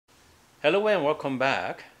Hello and welcome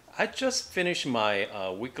back. I just finished my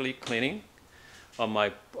weekly cleaning on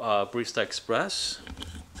my Barista Express.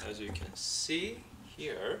 As you can see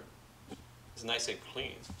here, it's nice and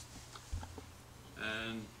clean.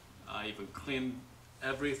 And I even cleaned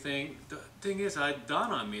everything. The thing is, it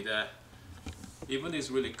dawned on me that even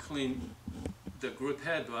it's really clean, the grip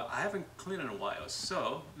head, but I haven't cleaned in a while.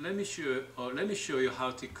 So let me show you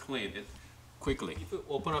how to clean it quickly. If you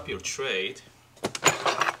open up your tray,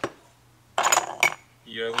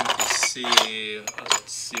 you're going to see,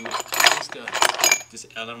 let's see, what's this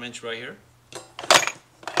element right here.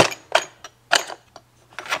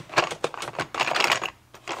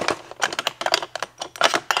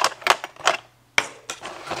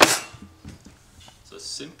 So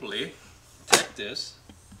simply take this,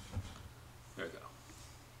 there you go,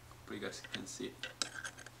 but you guys can see it.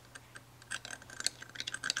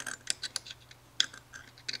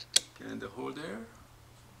 Get in the hole there.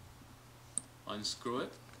 Unscrew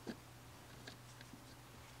it.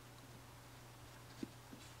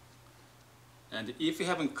 And if you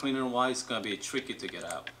haven't cleaned it in a while, it's going to be tricky to get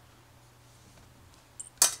out.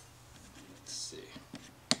 Let's see.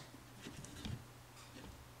 Okay,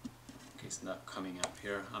 it's not coming up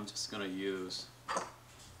here. I'm just going to use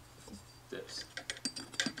this.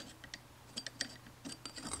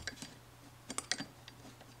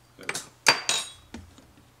 There we go.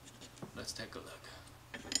 Let's take a look.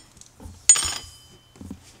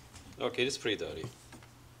 Okay, it's pretty dirty.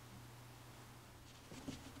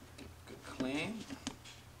 Good clean.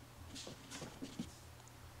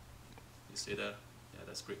 You see that? Yeah,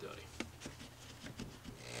 that's pretty dirty.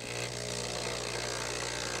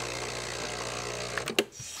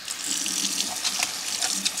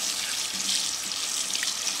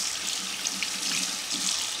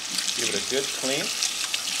 Give it a good clean.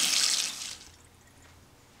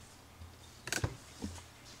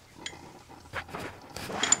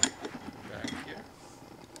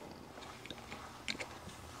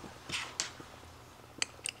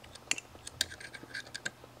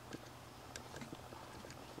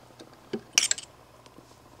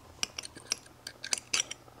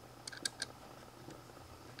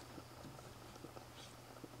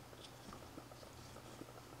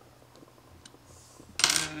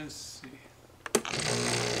 Let's see.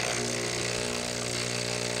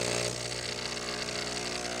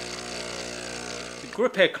 The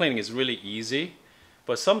grip head cleaning is really easy,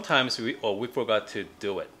 but sometimes we forgot to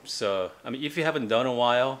do it. So I mean, if you haven't done it in a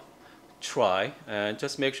while, try and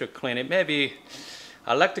just make sure to clean it. Maybe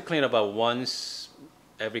I like to clean about once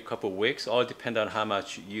every couple of weeks. All depend on how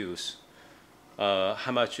much you use,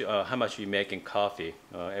 how much you make in coffee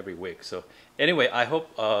every week. So anyway, I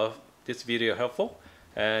hope this video helpful.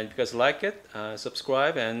 And if you guys like it,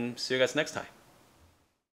 subscribe and see you guys next time.